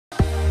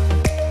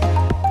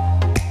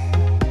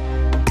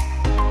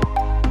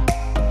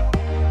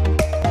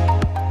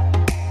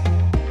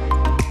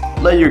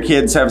Let your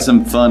kids have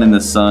some fun in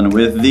the sun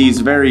with these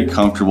very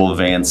comfortable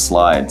Vans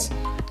slides.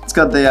 It's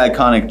got the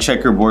iconic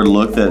checkerboard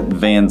look that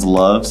Vans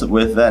loves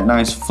with that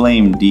nice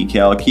flame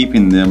decal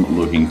keeping them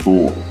looking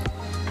cool.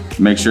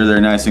 Make sure they're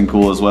nice and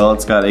cool as well.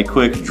 It's got a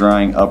quick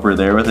drying upper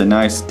there with a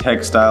nice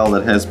textile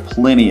that has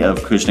plenty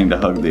of cushioning to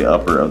hug the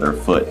upper of their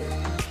foot.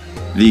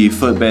 The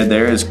footbed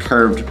there is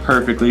curved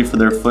perfectly for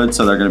their foot,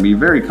 so they're going to be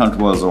very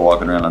comfortable as they're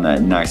walking around on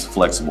that nice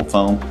flexible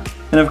foam.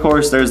 And of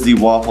course, there's the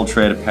waffle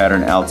tread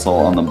pattern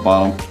outsole on the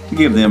bottom to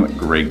give them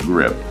great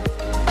grip.